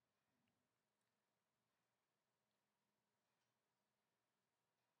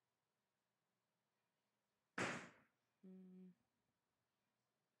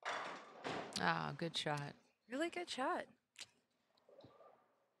Ah, good shot. Really good shot.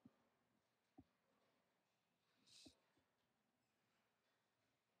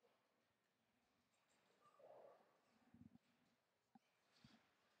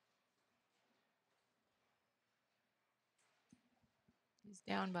 He's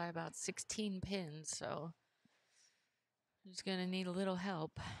down by about 16 pins, so Who's going to need a little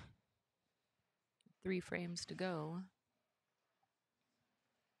help. 3 frames to go.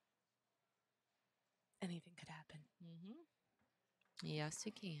 Anything could happen. Yes,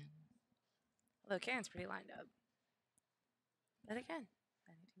 it can. Although Karen's pretty lined up. But again,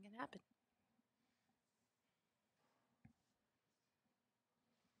 anything can happen.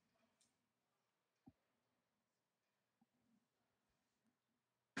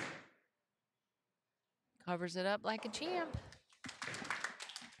 Covers it up like a champ.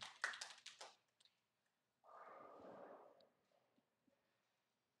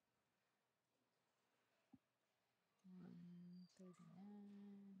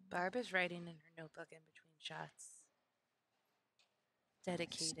 Barb is writing in her notebook in between shots.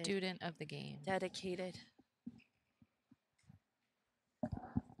 Dedicated. Student of the game. Dedicated.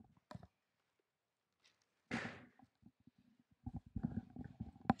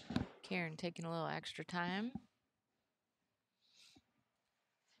 Karen taking a little extra time.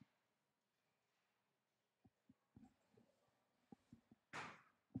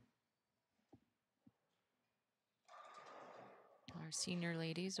 Our senior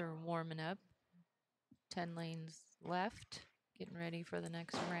ladies are warming up. 10 lanes left, getting ready for the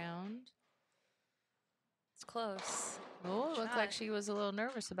next round. It's close. Oh, it looked like she was a little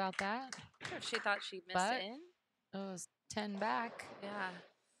nervous about that. She thought she'd miss But it in. it was 10 back. Yeah.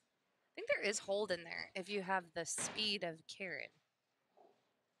 I think there is hold in there if you have the speed of Karen.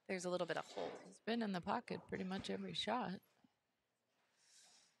 There's a little bit of hold. He's been in the pocket pretty much every shot.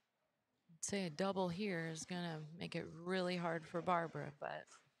 I'd say a double here is going to make it really hard for Barbara, but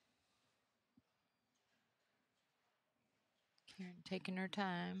Karen taking her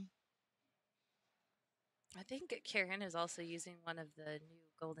time. I think Karen is also using one of the new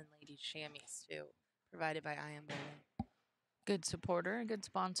Golden Lady chamois too, provided by I Am Bowling. Good supporter, a good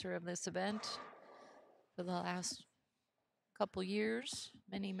sponsor of this event for the last couple years,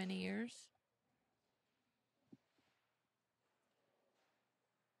 many, many years.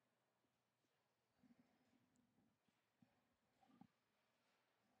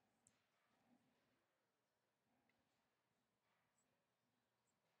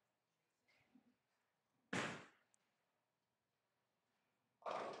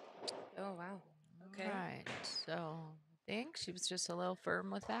 Oh, wow. Okay. All right, so I think she was just a little firm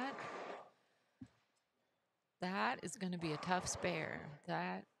with that. That is going to be a tough spare.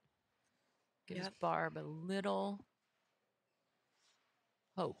 That gives Barb a little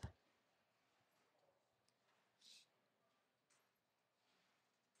hope.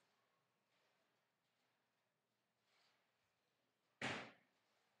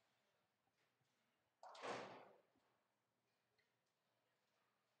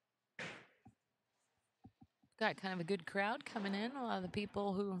 Got kind of a good crowd coming in. A lot of the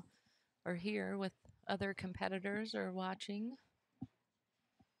people who are here with other competitors are watching,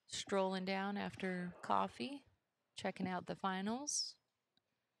 strolling down after coffee, checking out the finals.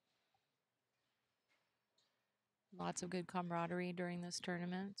 Lots of good camaraderie during this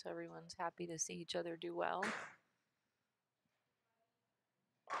tournament, so everyone's happy to see each other do well.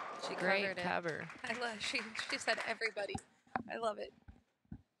 She Great covered it. cover. I love. She said everybody. I love it.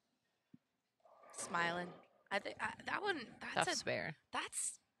 Smiling. I think that one. That's Tough spare.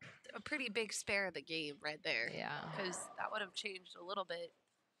 That's a pretty big spare of the game right there. Yeah. Because that would have changed a little bit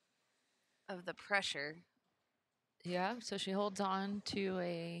of the pressure. Yeah, so she holds on to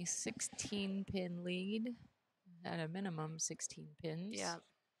a 16-pin lead, at a minimum 16 pins. Yeah.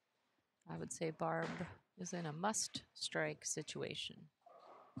 I would say Barb is in a must-strike situation.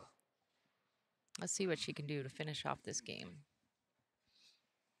 Let's see what she can do to finish off this game.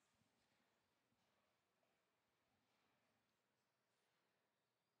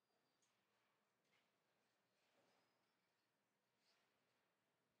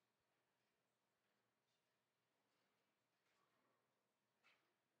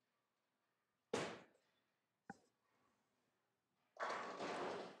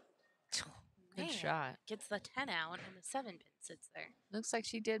 Good shot. Gets the 10 out and the 7 pin sits there. Looks like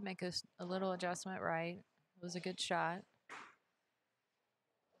she did make a little adjustment right. It was a good shot.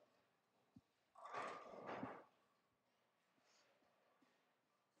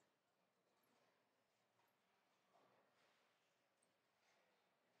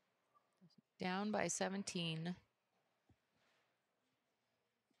 Down by 17.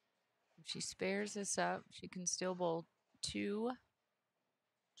 If she spares this up, she can still bowl 222.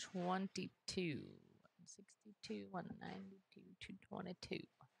 162, 192, 222.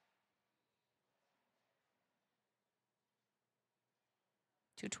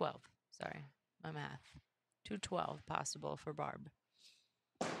 $212. Sorry, my math. $212 possible for Barb.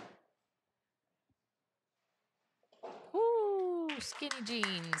 Ooh, skinny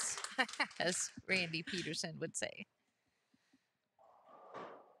jeans, as Randy Peterson would say.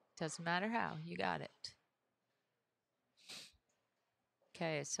 Doesn't matter how, you got it.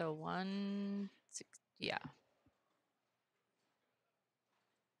 Okay, so 160, yeah.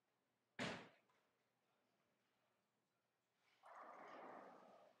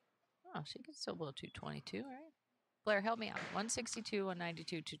 Oh, she can still blow 222, right? Blair, help me out. 162,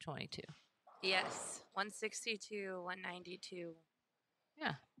 192, 222. Yes, 162, 192.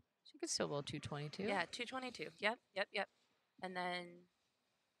 Yeah, she could still blow 222. Yeah, 222. Yep. And then,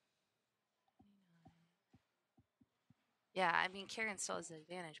 yeah, I mean, Karen still has the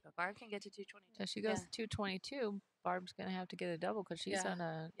advantage, but Barb can get to 222. So she goes to 222. Barb's going to have to get a double because she's on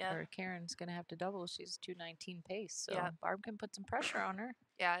a, or Karen's going to have to double. She's 219 pace. So Barb can put some pressure on her.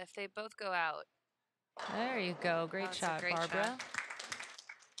 Yeah, if they both go out. There you go. Great shot, Barbara.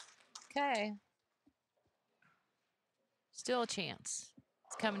 Okay. Still a chance.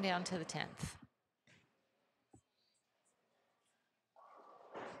 It's coming down to the 10th.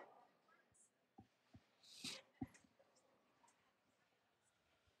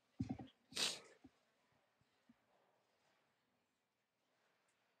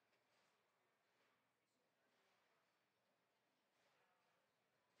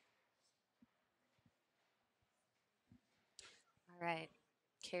 All right,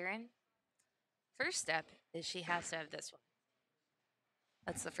 Karen. First step is she has to have this one.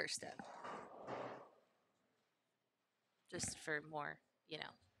 That's the first step. Just for more, you know,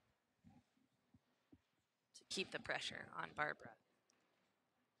 to keep the pressure on Barbara.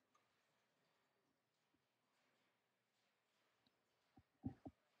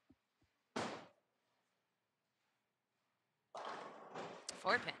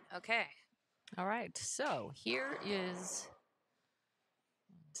 Four pin, okay. All right, so here is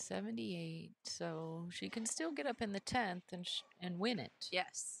 78. So she can still get up in the 10th and win it.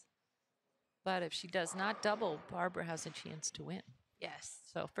 Yes. But if she does not double, Barbara has a chance to win. Yes.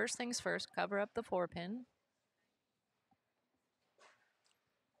 So first things first, cover up the 4-pin.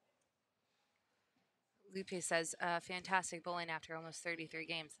 Lupe says, fantastic bowling after almost 33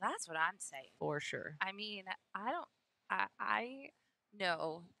 games. That's what I'm saying. For sure. I mean, I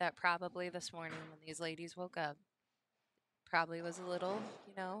know that probably this morning when these ladies woke up, probably was a little,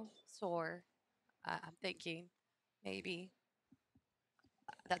 you know, sore. I'm thinking maybe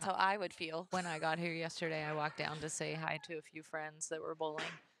that's how I would feel. When I got here yesterday, I walked down to say hi to a few friends that were bowling,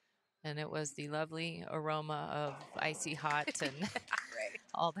 and it was the lovely aroma of icy hot and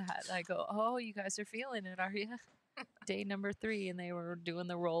all that. I go, oh, you guys are feeling it, are you? Day number 3, and they were doing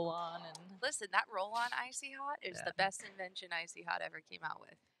the roll on. And listen, that roll on icy hot is the best invention icy hot ever came out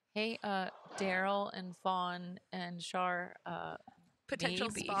with. Hey, Daryl and Fawn and Shar, potential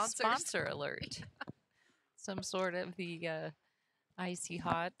sponsor alert. Some sort of the icy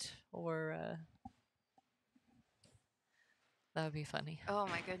hot, or that would be funny. Oh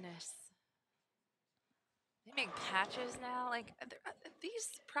my goodness. They make patches now. Like these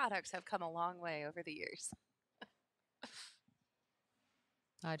products have come a long way over the years.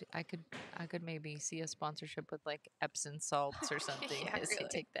 I could maybe see a sponsorship with like Epsom salts or something as they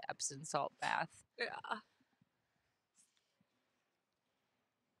take the Epsom salt bath. Yeah.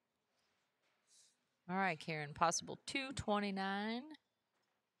 All right, Karen, possible 229,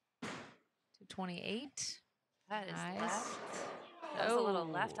 228. That is nice. left. That was a little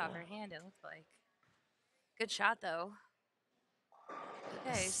left off her hand, it looked like. Good shot, though.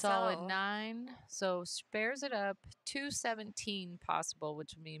 Okay, solid 9. So spares it up. 217 possible,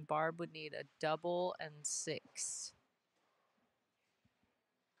 which would mean Barb would need a double and 6.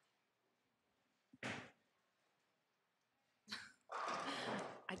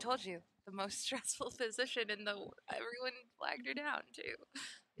 I told you, the most stressful position in the. Everyone flagged her down too.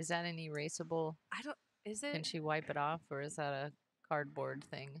 Is that an erasable? I don't. Is it? Can she wipe it off, or is that a cardboard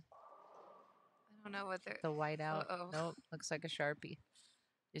thing? I don't know what they're. The whiteout. Uh-oh. Nope, looks like a Sharpie.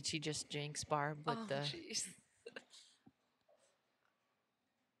 Did she just jinx Barb with the? Jeez.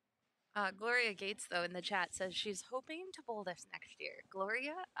 Gloria Gates, though, in the chat says she's hoping to bowl this next year.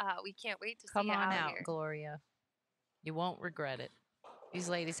 Gloria, we can't wait to Come see you on out out, here. Gloria. You won't regret it. These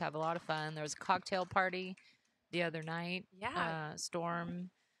ladies have a lot of fun. There was a cocktail party the other night. Yeah. Storm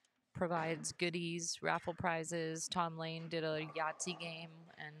provides goodies, raffle prizes. Tom Lane did a Yahtzee game,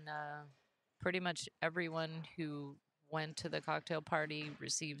 and pretty much everyone who went to the cocktail party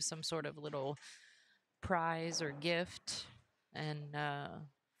received some sort of little prize or gift, and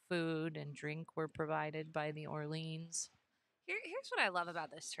food and drink were provided by the Orleans. Here's what I love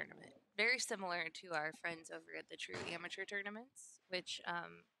about this tournament. Very similar to our friends over at the True Amateur Tournaments, which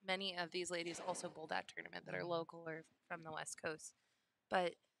many of these ladies also bowl that tournament that are local or from the West Coast.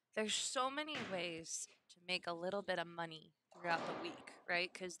 But there's so many ways to make a little bit of money throughout the week,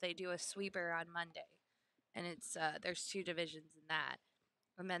 right? Because they do a sweeper on Monday, and it's there's 2 divisions in that.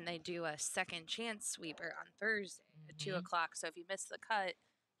 And then they do a second chance sweeper on Thursday at 2 o'clock. So if you miss the cut,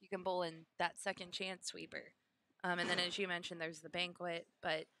 you can bowl in that second chance sweeper. And then, as you mentioned, there's the banquet,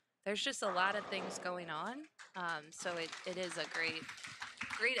 but there's just a lot of things going on. So it is a great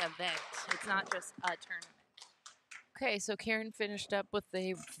event. It's not just a tournament. Okay, so Karen finished up with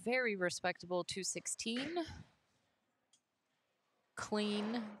a very respectable 216. Clean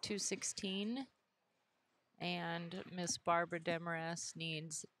 216. And Miss Barbara Demarest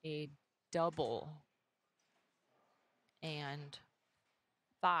needs a double and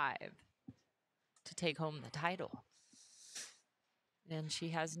 5 to take home the title. And she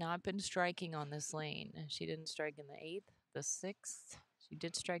has not been striking on this lane. She didn't strike in the 8th, the 6th. She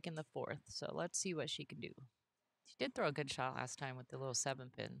did strike in the 4th. So let's see what she can do. She did throw a good shot last time with the little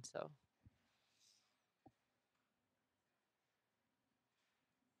 7-pin, so.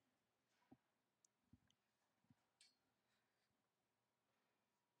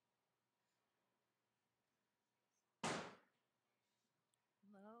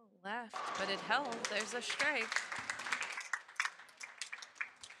 Low left, but it held. There's a strike.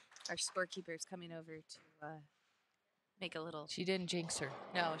 Our scorekeeper's coming over to make a little. She didn't jinx her.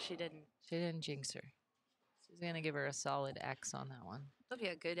 No, she didn't. She didn't jinx her. She's going to give her a solid X on that one. It'll be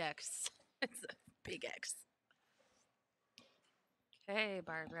a good X. It's a big X. Okay,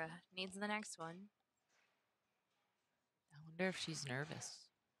 Barbara needs the next one. I wonder if she's nervous.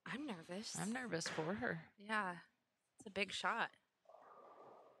 I'm nervous. I'm nervous for her. Yeah, it's a big shot.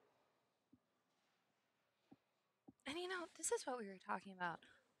 And you know, this is what we were talking about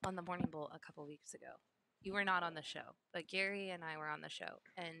on the Morning Bowl a couple weeks ago. You were not on the show, but Gary and I were on the show,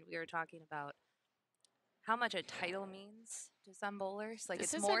 and we were talking about how much a title means to some bowlers. Like,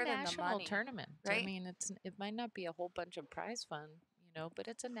 this it's is more a than the national money, tournament. right? I mean, it might not be a whole bunch of prize fund, you know, but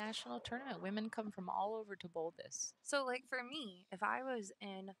it's a national tournament. Women come from all over to bowl this. So, like, for me, if I was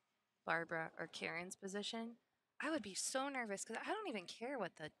in Barbara or Karen's position, I would be so nervous because I don't even care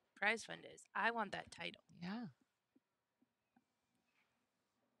what the prize fund is. I want that title. Yeah.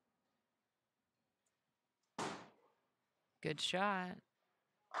 Good shot.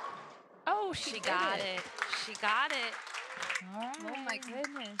 Oh, she got it. She got it. All right. Oh, my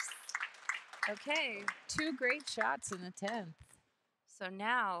goodness. Okay. 2 great shots in the 10th. So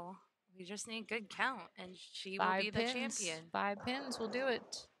now we just need good count, and she 5 will be the pins. champion. 5 pins will do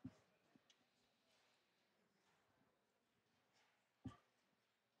it.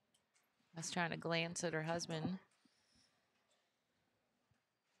 I was trying to glance at her husband.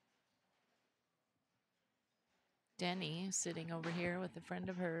 Denny sitting over here with a friend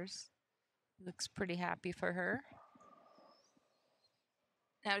of hers. Looks pretty happy for her.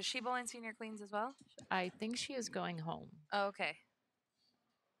 Now, is she bowling Senior Queens as well? I think she is going home. Oh, okay.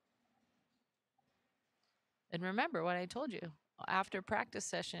 And remember what I told you. After practice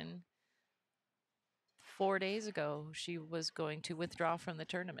session 4 days ago, she was going to withdraw from the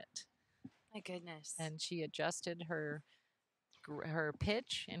tournament. My goodness. And she adjusted her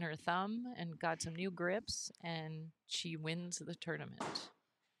pitch in her thumb and got some new grips, and she wins the tournament.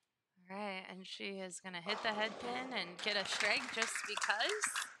 All right, and she is going to hit the head pin and get a strike just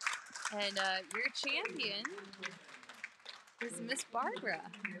because. And your champion is Miss Barbara.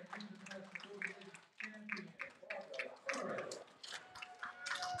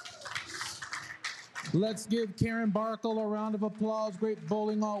 Let's give Karen Barkle a round of applause. Great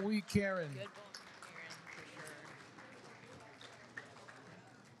bowling all week, Karen. Good bowling, Karen, for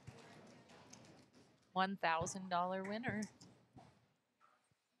sure. $1,000 winner.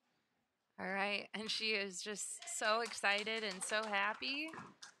 All right, and she is just so excited and so happy.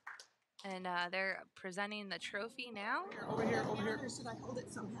 And they're presenting the trophy now. Over here. Or should I hold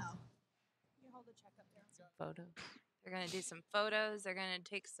it somehow? You hold the check up there. Photos. They're going to do some photos. They're going to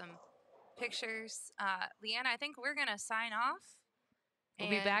take some pictures. Leanna, I think we're going to sign off. We'll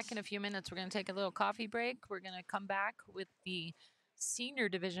be back in a few minutes. We're going to take a little coffee break. We're going to come back with the senior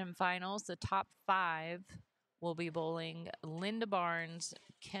division finals. The top 5 will be bowling Linda Barnes,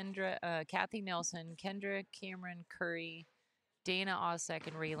 Kathy Nelson, Kendra Cameron Curry, Dana Osek,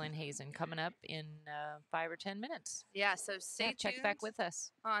 and Raylan Hazen coming up in 5 or 10 minutes. Yeah, so stay tuned. Check back with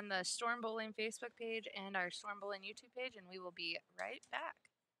us on the Storm Bowling Facebook page and our Storm Bowling YouTube page, and we will be right back.